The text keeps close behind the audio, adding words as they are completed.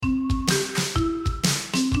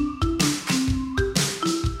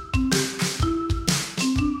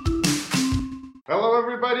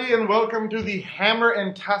everybody, and welcome to the Hammer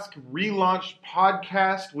and Tusk relaunch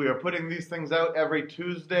podcast. We are putting these things out every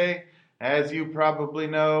Tuesday. As you probably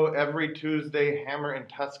know, every Tuesday, Hammer and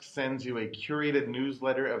Tusk sends you a curated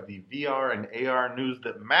newsletter of the VR and AR news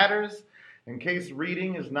that matters. In case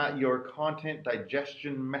reading is not your content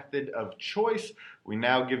digestion method of choice, we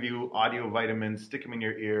now give you audio vitamins. Stick them in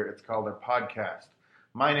your ear. It's called a podcast.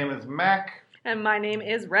 My name is Mac. And my name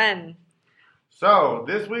is Ren. So,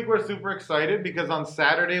 this week we're super excited because on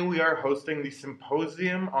Saturday we are hosting the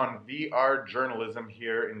Symposium on VR Journalism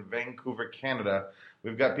here in Vancouver, Canada.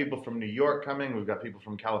 We've got people from New York coming, we've got people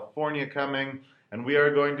from California coming, and we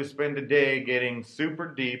are going to spend a day getting super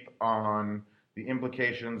deep on the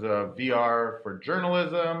implications of VR for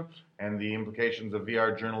journalism and the implications of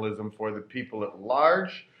VR journalism for the people at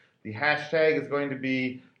large. The hashtag is going to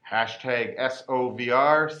be hashtag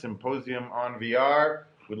SOVR, Symposium on VR.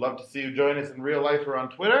 We'd love to see you join us in real life or on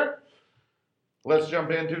Twitter. Let's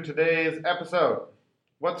jump into today's episode.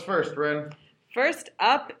 What's first, Ren? First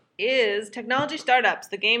up is technology startups,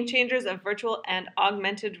 the game changers of virtual and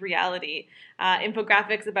augmented reality.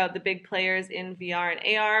 Infographics about the big players in VR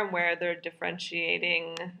and AR and where they're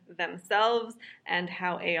differentiating themselves and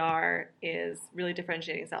how AR is really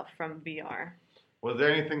differentiating itself from VR. Was there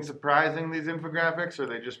anything surprising in these infographics, or are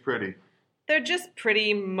they just pretty? They're just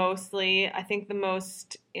pretty mostly. I think the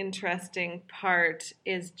most interesting part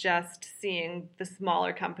is just seeing the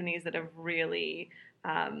smaller companies that have really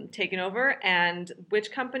taken over and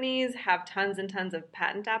which companies have tons and tons of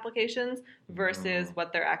patent applications versus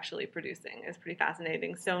what they're actually producing. It's pretty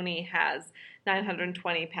fascinating. Sony has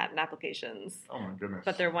 920 patent applications. Oh my goodness.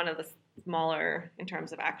 But they're one of the smaller in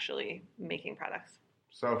terms of actually making products.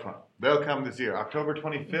 So fun. They'll come this year. October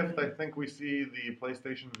 25th, I think we see the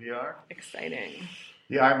PlayStation VR. Exciting.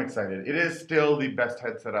 Yeah, I'm excited. It is still the best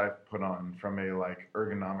headset I've put on from a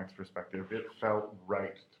ergonomics perspective. It felt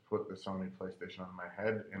right to put the Sony PlayStation on my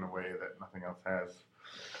head in a way that nothing else has.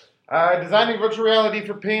 Designing virtual reality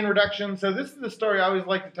for pain reduction. So this is the story I always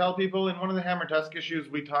like to tell people. In one of the Hammer Tusk issues,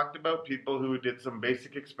 we talked about people who did some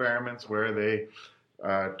basic experiments where they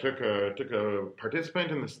took a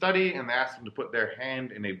participant in the study and they asked them to put their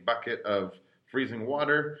hand in a bucket of freezing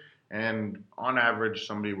water, and on average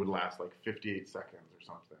somebody would last 58 seconds or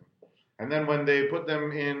something. And then when they put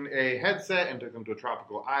them in a headset and took them to a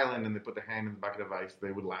tropical island and they put their hand in the bucket of ice,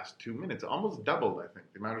 they would last 2 minutes. Almost doubled, I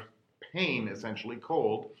think, the amount of pain, essentially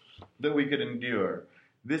cold, that we could endure.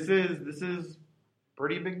 This is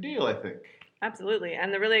pretty big deal, I think. Absolutely.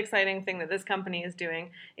 And the really exciting thing that this company is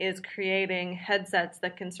doing is creating headsets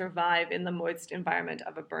that can survive in the moist environment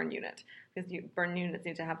of a burn unit. Because burn units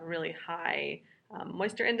need to have a really high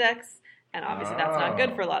moisture index, and obviously that's not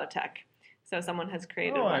good for a lot of tech. So someone has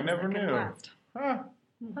created one I never that can knew. last.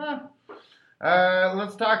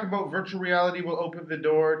 Let's talk about virtual reality will open the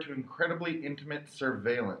door to incredibly intimate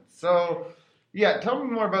surveillance. So, yeah, tell me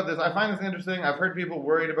more about this. I find this interesting. I've heard people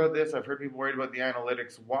worried about this. I've heard people worried about the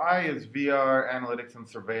analytics. Why is VR analytics and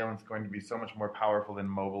surveillance going to be so much more powerful than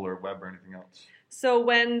mobile or web or anything else? So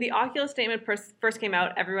when the Oculus statement first came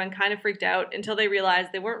out, everyone kind of freaked out until they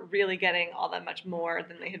realized they weren't really getting all that much more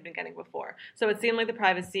than they had been getting before. So it seemed like the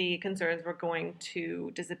privacy concerns were going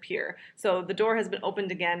to disappear. So the door has been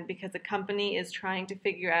opened again because the company is trying to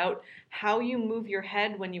figure out how you move your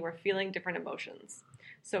head when you are feeling different emotions.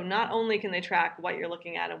 So not only can they track what you're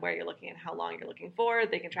looking at and where you're looking and how long you're looking for,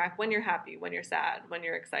 they can track when you're happy, when you're sad, when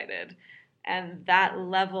you're excited. And that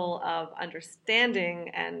level of understanding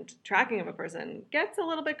and tracking of a person gets a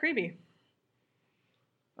little bit creepy.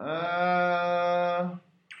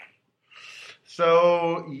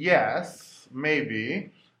 So, yes,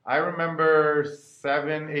 maybe. I remember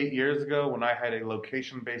 7-8 years ago when I had a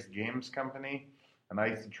location-based games company, and I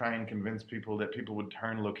used to try and convince people that people would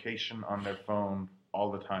turn location on their phone all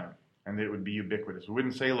the time, and it would be ubiquitous. We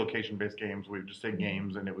wouldn't say location-based games, we would just say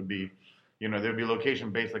games, and it would be, there'd be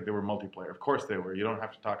location-based like they were multiplayer. Of course they were. You don't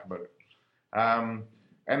have to talk about it.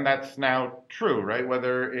 And that's now true, right?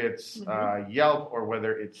 Whether it's Yelp or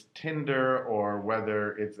whether it's Tinder or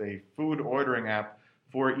whether it's a food ordering app,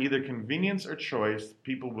 for either convenience or choice,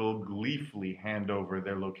 people will gleefully hand over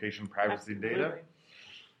their location privacy data.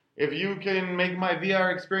 If you can make my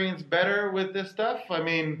VR experience better with this stuff,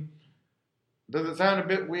 does it sound a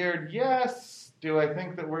bit weird? Yes. Do I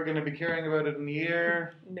think that we're going to be caring about it in a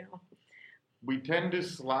year? No. We tend to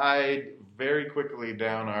slide very quickly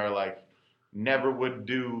down our, never would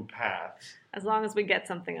do paths. As long as we get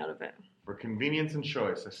something out of it. For convenience and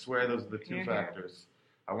choice. I swear those are the two factors.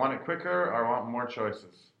 I want it quicker or I want more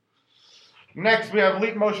choices. Next, we have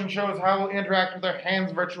Leap Motion shows how we'll interact with our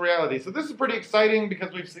hands virtual reality. So this is pretty exciting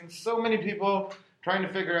because we've seen so many people trying to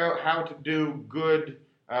figure out how to do good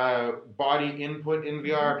body input in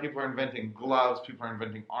VR. People are inventing gloves. People are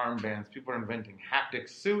inventing armbands. People are inventing haptic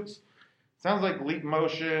suits. Sounds like Leap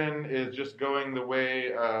Motion is just going the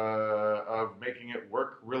way of making it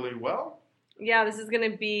work really well. Yeah, this is going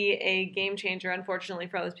to be a game changer, unfortunately,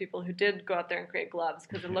 for those people who did go out there and create gloves,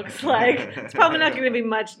 because it looks like it's probably not going to be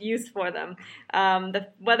much use for them.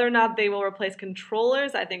 Whether or not they will replace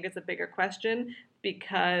controllers, I think is a bigger question,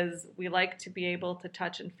 because we like to be able to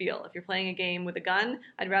touch and feel. If you're playing a game with a gun,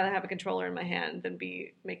 I'd rather have a controller in my hand than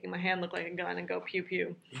be making my hand look like a gun and go pew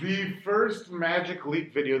pew. The first Magic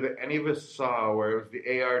Leap video that any of us saw, where it was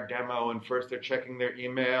the AR demo, and first they're checking their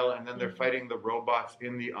email, and then they're fighting the robots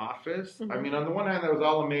in the office. Mm-hmm. I mean, on the one hand, that was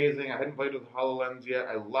all amazing. I hadn't played with HoloLens yet.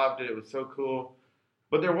 I loved it. It was so cool.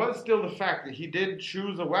 But there was still the fact that he did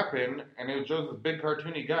choose a weapon, and it was just this big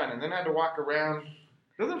cartoony gun, and then had to walk around.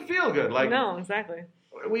 Doesn't feel good. Like, no, exactly.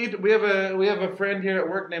 We have a friend here at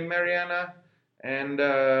work named Mariana, and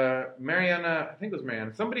Mariana, I think it was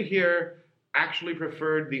Mariana. Somebody here actually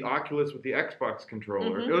preferred the Oculus with the Xbox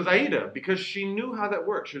controller. Mm-hmm. It was Aida, because she knew how that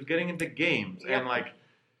worked. She was getting into games, and like,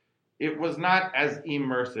 it was not as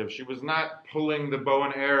immersive. She was not pulling the bow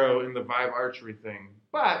and arrow in the Vive archery thing,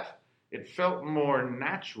 but it felt more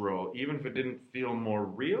natural, even if it didn't feel more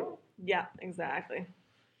real. Yeah, exactly.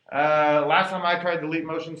 Last time I tried the Leap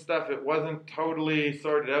Motion stuff, it wasn't totally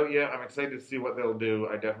sorted out yet. I'm excited to see what they'll do.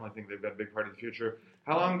 I definitely think they've got a big part of the future.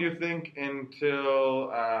 How long do you think until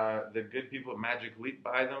the good people at Magic Leap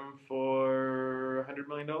buy them for $100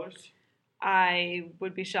 million? I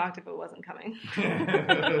would be shocked if it wasn't coming.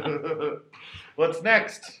 What's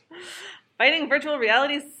next? Fighting virtual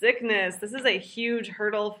reality sickness. This is a huge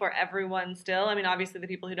hurdle for everyone still. I mean, obviously the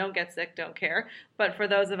people who don't get sick don't care. But for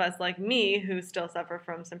those of us like me who still suffer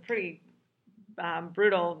from some pretty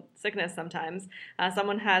brutal sickness sometimes,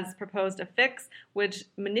 someone has proposed a fix which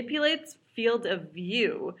manipulates field of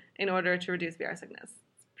view in order to reduce VR sickness.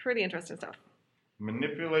 It's pretty interesting stuff.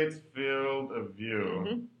 Manipulates field of view.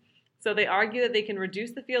 Mm-hmm. So they argue that they can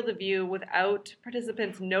reduce the field of view without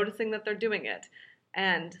participants noticing that they're doing it.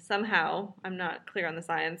 And somehow, I'm not clear on the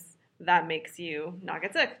science, that makes you not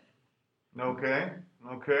get sick. Okay.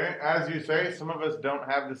 As you say, some of us don't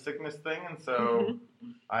have the sickness thing, and so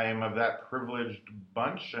I am of that privileged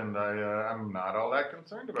bunch, and I'm not all that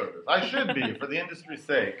concerned about this. I should be, for the industry's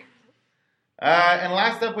sake. And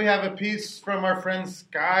last up, we have a piece from our friend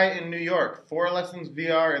Sky in New York. 4 lessons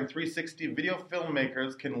VR and 360 video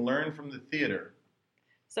filmmakers can learn from the theater.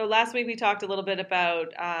 So last week we talked a little bit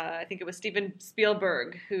about, I think it was Steven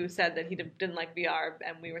Spielberg who said that he didn't like VR,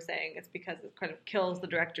 and we were saying it's because it kind of kills the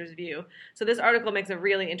director's view. So this article makes a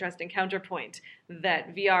really interesting counterpoint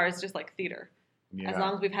that VR is just like theater. Yeah. As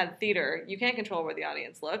long as we've had theater, you can't control where the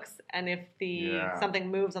audience looks, and if something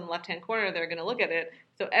moves on the left-hand corner, they're going to look at it.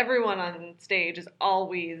 So everyone on stage is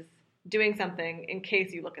always doing something in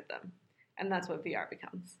case you look at them, and that's what VR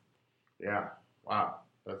becomes. Yeah. Wow.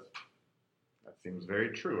 That seems very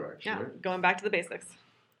true, actually. Yeah, going back to the basics.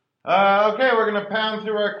 Okay, we're going to pound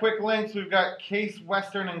through our quick links. We've got Case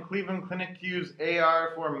Western and Cleveland Clinic to use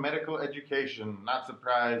AR for medical education. Not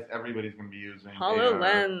surprised, everybody's going to be using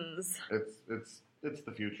HoloLens. AR. It's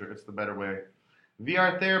the future. It's the better way.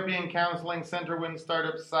 VR Therapy and Counseling Center wins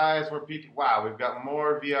startup size for PT. Wow, we've got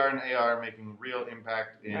more VR and AR making real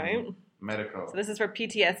impact in medical. So this is for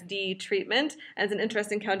PTSD treatment, and it's an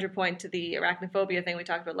interesting counterpoint to the arachnophobia thing we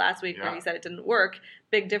talked about last week where you said it didn't work.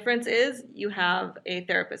 Big difference is you have a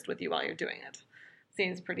therapist with you while you're doing it.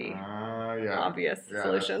 Seems pretty obvious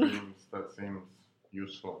solution. That seems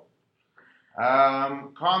useful.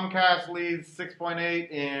 Comcast leads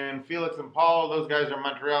 6.8 in Felix and Paul. Those guys are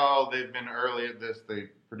Montreal. They've been early at this. They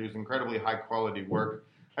produce incredibly high quality work.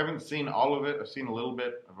 I haven't seen all of it. I've seen a little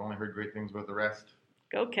bit. I've only heard great things about the rest.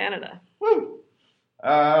 Go Canada. Woo!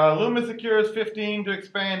 Luma secures 15 to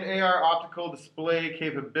expand AR optical display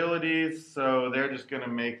capabilities. So they're just going to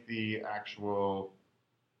make the actual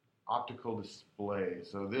optical display.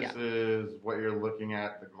 So this is what you're looking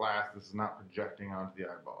at, the glass. This is not projecting onto the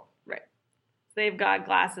eyeball. Right. So they've got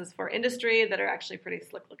glasses for industry that are actually pretty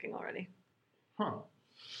slick looking already. Huh.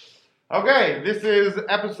 Okay, this is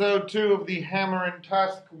episode 2 of the Hammer and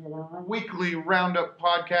Tusk weekly roundup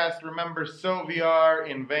podcast. Remember SoVR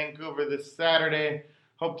in Vancouver this Saturday.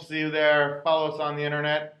 Hope to see you there. Follow us on the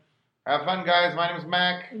internet. Have fun, guys. My name is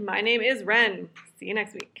Mac. My name is Ren. See you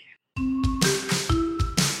next week.